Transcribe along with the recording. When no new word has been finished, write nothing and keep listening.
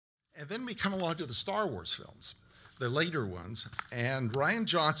And then we come along to the Star Wars films, the later ones, and Rian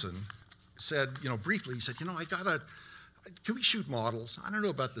Johnson said, briefly, he said, can we shoot models? I don't know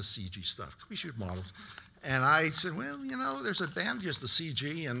about the CG stuff. Can we shoot models? And I said, well, there's advantages to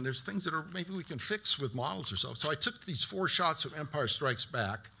CG, and there's things that maybe we can fix with models or so. So I took these 4 shots of Empire Strikes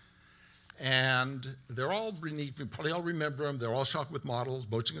Back, and they're all neat. You probably all remember them. They're all shot with models,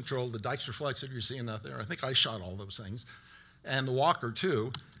 motion control, the Dykes reflex that you're seeing out there. I think I shot all those things, and the Walker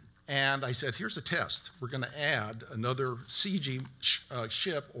too. And I said, here's a test. We're going to add another CG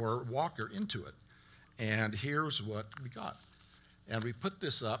ship or Walker into it. And here's what we got. And we put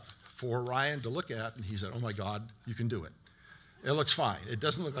this up for Ryan to look at, and he said, oh my God, you can do it. It looks fine. It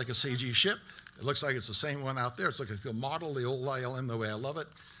doesn't look like a CG ship. It looks like it's the same one out there. It's like a model, the old ILM, the way I love it.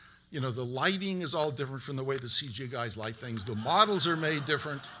 The lighting is all different from the way the CG guys light things. The models are made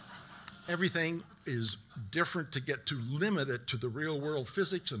different. Everything is different to get to limit it to the real world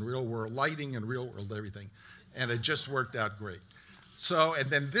physics and real world lighting and real world everything. And it just worked out great. So, and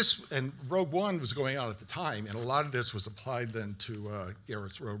then and Rogue One was going on at the time, and a lot of this was applied then to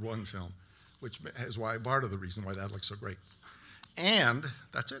Garrett's Rogue One film, which is part of the reason why that looks so great. And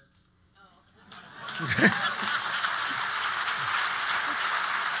that's it. Oh.